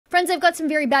Friends, I've got some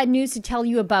very bad news to tell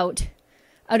you about.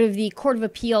 Out of the Court of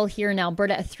Appeal here in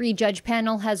Alberta, a 3-judge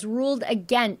panel has ruled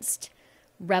against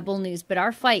Rebel News. But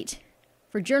our fight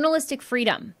for journalistic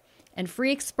freedom and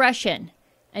free expression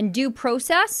and due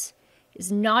process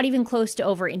is not even close to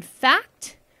over. In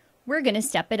fact, we're going to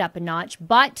step it up a notch.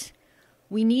 But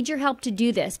we need your help to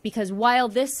do this, because while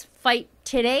this fight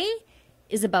today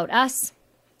is about us,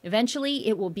 eventually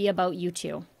it will be about you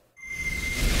too.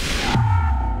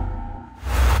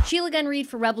 Sheila, Gunn, Reid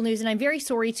for Rebel News, and I'm very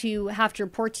sorry to have to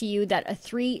report to you that a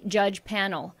 3-judge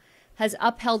panel has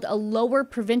upheld a lower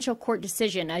provincial court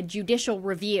decision, a judicial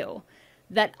review,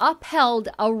 that upheld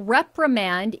a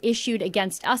reprimand issued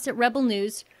against us at Rebel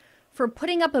News for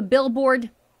putting up a billboard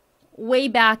way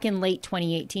back in late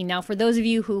 2018. Now, for those of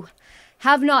you who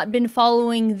have not been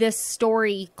following this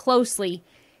story closely,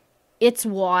 it's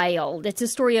wild. It's a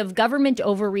story of government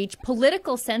overreach,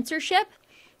 political censorship,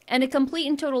 and a complete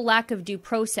and total lack of due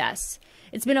process.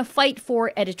 It's been a fight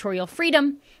for editorial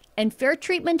freedom and fair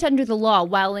treatment under the law,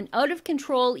 while an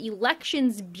out-of-control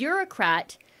elections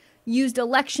bureaucrat used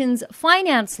elections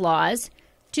finance laws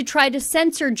to try to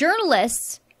censor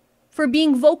journalists for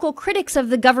being vocal critics of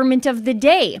the government of the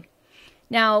day.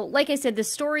 Now, like I said, the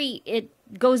story, it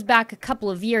goes back a couple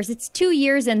of years. It's 2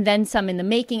 years and then some in the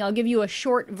making. I'll give you a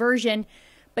short version,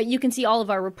 but you can see all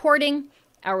of our reporting,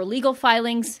 our legal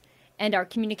filings, and our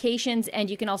communications, and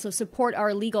you can also support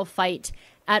our legal fight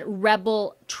at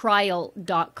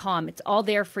rebeltrial.com. It's all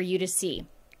there for you to see.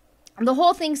 The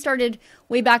whole thing started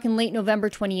way back in late November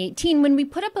 2018 when we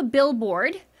put up a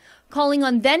billboard calling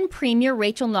on then Premier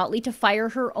Rachel Notley to fire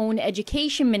her own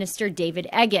education minister, David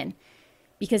Eggen,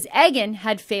 because Eggen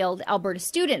had failed Alberta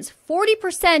students.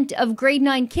 40% of grade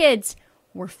 9 kids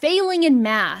were failing in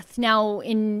math. Now,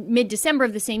 in mid-December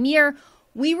of the same year,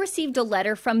 we received a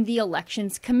letter from the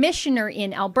Elections Commissioner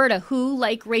in Alberta, who,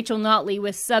 like Rachel Notley,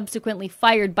 was subsequently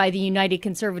fired by the United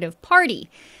Conservative Party.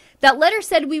 That letter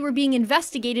said we were being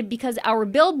investigated because our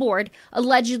billboard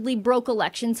allegedly broke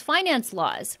elections finance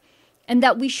laws, and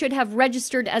that we should have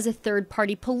registered as a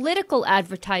third-party political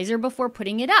advertiser before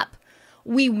putting it up.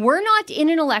 We were not in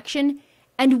an election,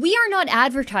 and we are not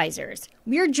advertisers.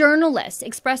 We are journalists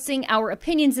expressing our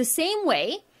opinions the same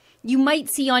way you might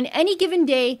see on any given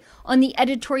day on the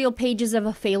editorial pages of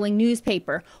a failing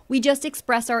newspaper. We just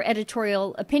express our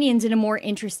editorial opinions in a more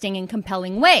interesting and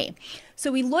compelling way.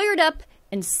 So we lawyered up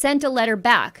and sent a letter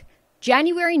back.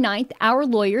 January 9th, our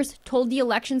lawyers told the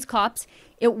elections cops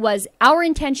it was our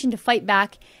intention to fight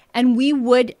back and we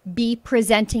would be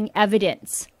presenting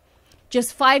evidence.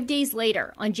 Just 5 days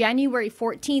later, on January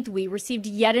 14th, we received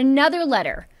yet another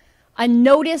letter, a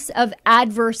notice of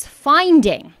adverse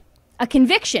finding, a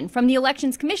conviction from the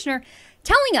Elections Commissioner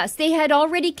telling us they had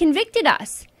already convicted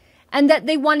us and that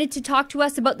they wanted to talk to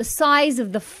us about the size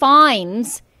of the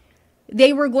fines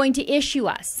they were going to issue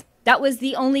us. That was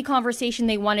the only conversation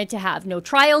they wanted to have. No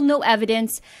trial, no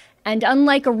evidence. And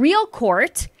unlike a real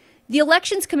court, the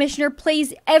Elections Commissioner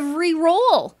plays every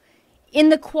role in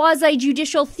the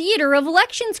quasi-judicial theater of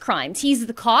elections crimes. He's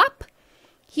the cop,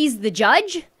 he's the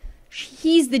judge,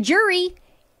 he's the jury,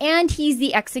 and he's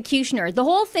the executioner. The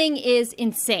whole thing is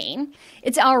insane.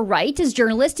 It's our right as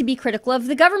journalists to be critical of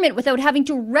the government without having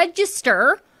to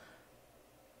register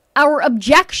our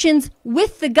objections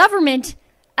with the government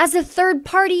as a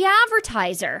third-party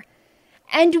advertiser.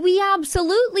 And we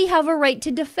absolutely have a right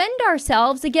to defend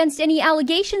ourselves against any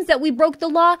allegations that we broke the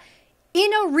law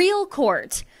in a real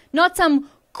court, not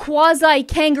some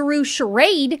quasi-kangaroo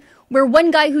charade where one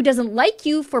guy who doesn't like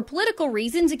you for political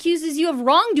reasons accuses you of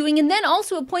wrongdoing and then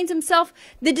also appoints himself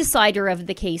the decider of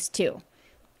the case too.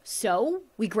 So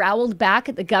we growled back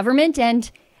at the government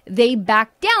and they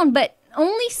backed down, but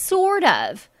only sort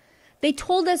of. They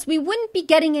told us we wouldn't be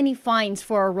getting any fines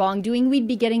for our wrongdoing, we'd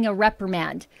be getting a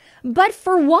reprimand. But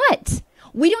for what?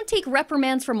 We don't take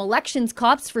reprimands from elections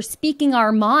cops for speaking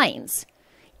our minds.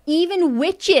 Even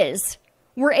witches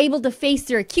were able to face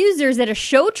their accusers at a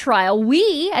show trial.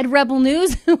 We, at Rebel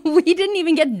News, we didn't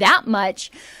even get that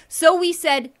much. So we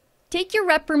said, take your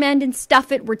reprimand and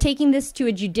stuff it. We're taking this to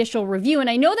a judicial review. And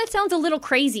I know that sounds a little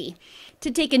crazy, to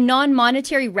take a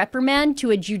non-monetary reprimand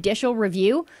to a judicial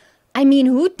review. I mean,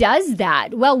 who does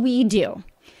that? Well, we do.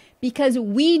 Because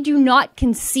we do not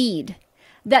concede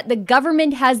that the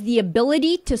government has the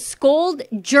ability to scold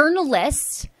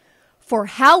journalists for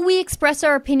how we express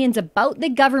our opinions about the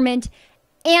government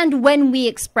and when we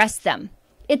express them.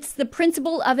 It's the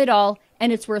principle of it all,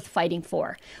 and it's worth fighting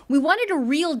for. We wanted a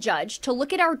real judge to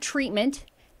look at our treatment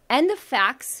and the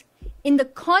facts in the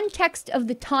context of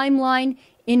the timeline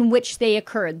in which they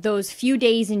occurred, those few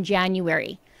days in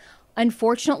January.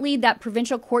 Unfortunately, that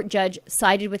provincial court judge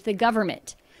sided with the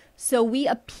government. So we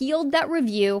appealed that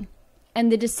review,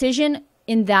 and the decision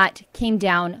in that came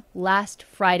down last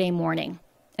Friday morning,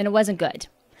 and it wasn't good.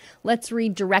 Let's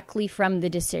read directly from the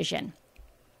decision.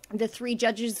 The 3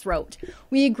 judges wrote,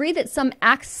 "We agree that some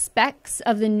aspects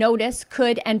of the notice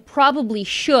could and probably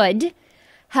should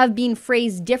have been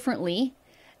phrased differently,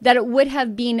 that it would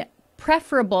have been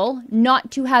preferable not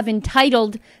to have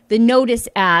entitled the notice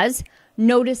as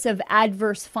Notice of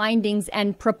Adverse Findings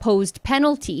and Proposed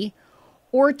Penalty,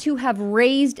 or to have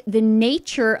raised the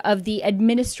nature of the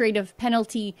administrative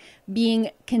penalty being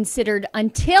considered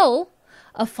until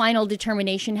a final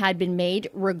determination had been made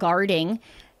regarding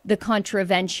the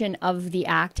contravention of the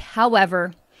act.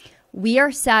 However, we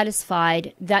are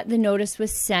satisfied that the notice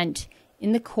was sent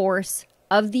in the course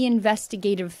of the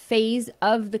investigative phase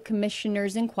of the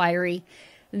Commissioner's inquiry,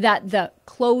 that the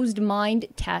closed mind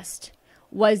test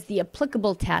was the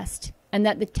applicable test, and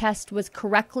that the test was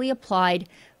correctly applied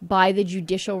by the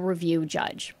judicial review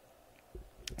judge."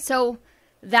 So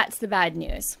that's the bad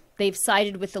news. They've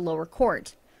sided with the lower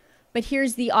court. But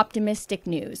here's the optimistic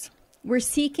news. We're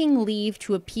seeking leave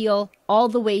to appeal all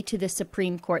the way to the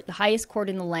Supreme Court, the highest court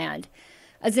in the land.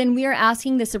 As in, we are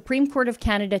asking the Supreme Court of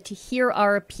Canada to hear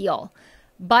our appeal,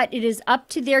 but it is up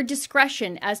to their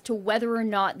discretion as to whether or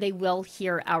not they will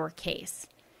hear our case.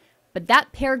 But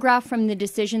that paragraph from the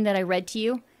decision that I read to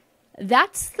you,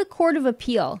 that's the Court of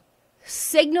Appeal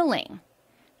signaling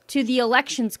to the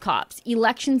elections cops,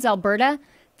 Elections Alberta,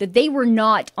 that they were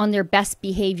not on their best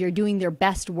behavior, doing their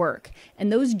best work.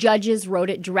 And those judges wrote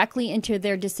it directly into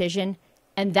their decision,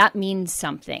 and that means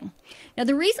something. Now,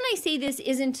 the reason I say this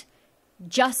isn't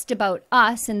just about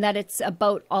us and that it's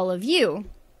about all of you.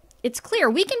 It's clear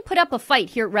we can put up a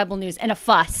fight here at Rebel News and a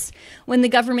fuss when the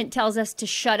government tells us to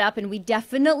shut up, and we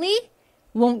definitely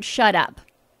won't shut up.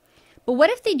 But what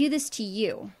if they do this to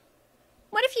you?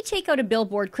 What if you take out a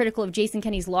billboard critical of Jason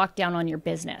Kenney's lockdown on your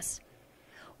business?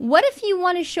 What if you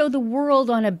want to show the world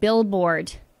on a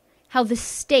billboard how the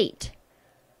state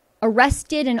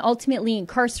arrested and ultimately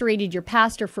incarcerated your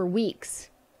pastor for weeks?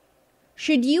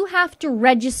 Should you have to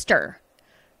register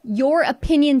your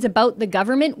opinions about the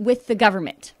government, with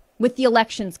the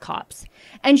elections cops?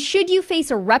 And should you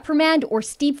face a reprimand or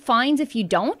steep fines if you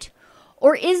don't?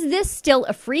 Or is this still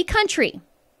a free country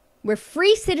where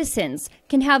free citizens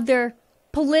can have their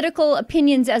political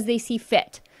opinions as they see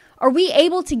fit? Are we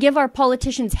able to give our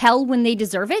politicians hell when they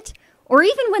deserve it, or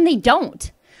even when they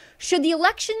don't? Should the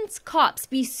elections cops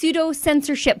be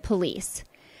pseudo-censorship police?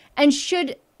 And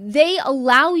should they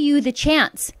allow you the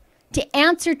chance to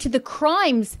answer to the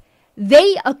crimes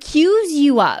they accuse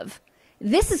you of?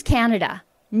 This is Canada,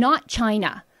 not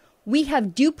China. We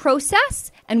have due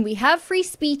process, and we have free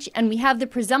speech, and we have the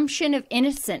presumption of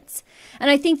innocence. And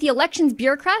I think the elections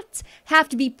bureaucrats have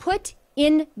to be put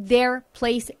in their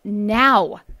place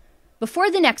now,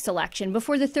 before the next election,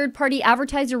 before the third-party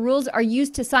advertiser rules are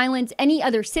used to silence any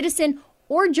other citizen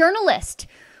or journalist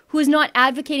who is not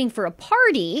advocating for a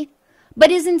party, but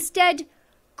is instead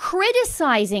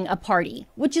criticizing a party,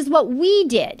 which is what we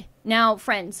did. Now,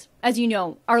 friends, as you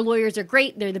know, our lawyers are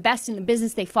great. They're the best in the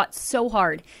business. They fought so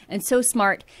hard and so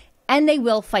smart, and they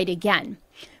will fight again.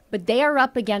 But they are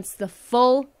up against the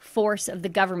full force of the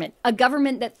government, a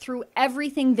government that threw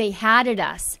everything they had at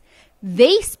us.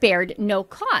 They spared no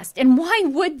cost. And why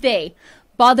would they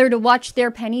bother to watch their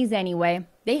pennies anyway?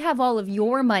 They have all of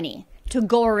your money to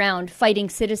go around fighting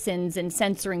citizens and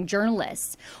censoring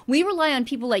journalists. We rely on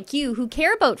people like you who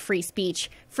care about free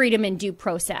speech, freedom, and due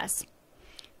process.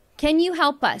 Can you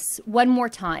help us one more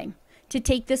time to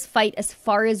take this fight as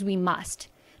far as we must?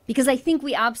 Because I think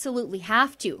we absolutely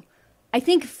have to. I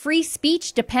think free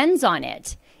speech depends on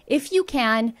it. If you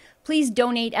can, please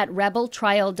donate at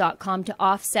rebeltrial.com to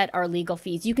offset our legal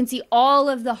fees. You can see all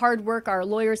of the hard work our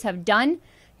lawyers have done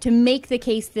to make the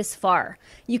case this far.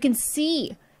 You can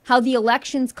see how the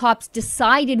elections cops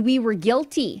decided we were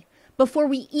guilty before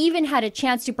we even had a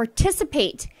chance to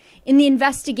participate in the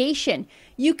investigation.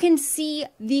 You can see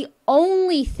the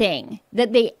only thing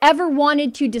that they ever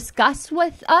wanted to discuss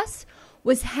with us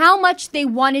was how much they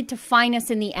wanted to fine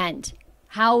us in the end.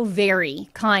 How very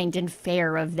kind and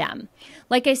fair of them.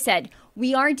 Like I said,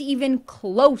 we aren't even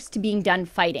close to being done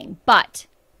fighting, but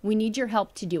we need your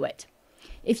help to do it.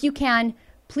 If you can,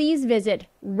 please visit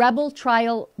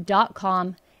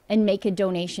rebeltrial.com and make a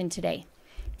donation today.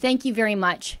 Thank you very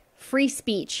much. Free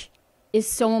speech is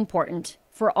so important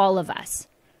for all of us.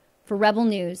 For Rebel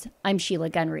News, I'm Sheila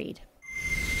Gunn Reid.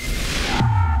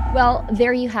 Well,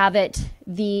 there you have it.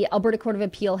 The Alberta Court of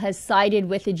Appeal has sided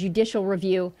with a judicial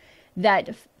review that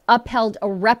upheld a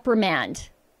reprimand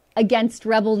against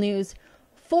Rebel News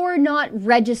for not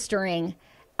registering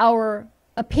our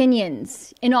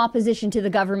opinions in opposition to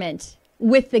the government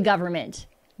with the government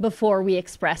before we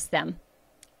express them.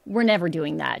 We're never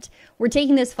doing that. We're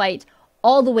taking this fight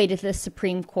all the way to the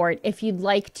Supreme Court. If you'd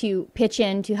like to pitch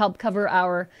in to help cover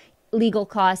our legal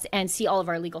costs and see all of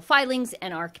our legal filings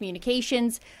and our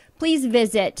communications, please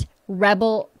visit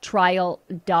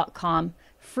rebeltrial.com.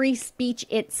 Free speech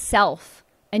itself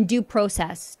and due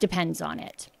process depends on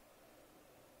it.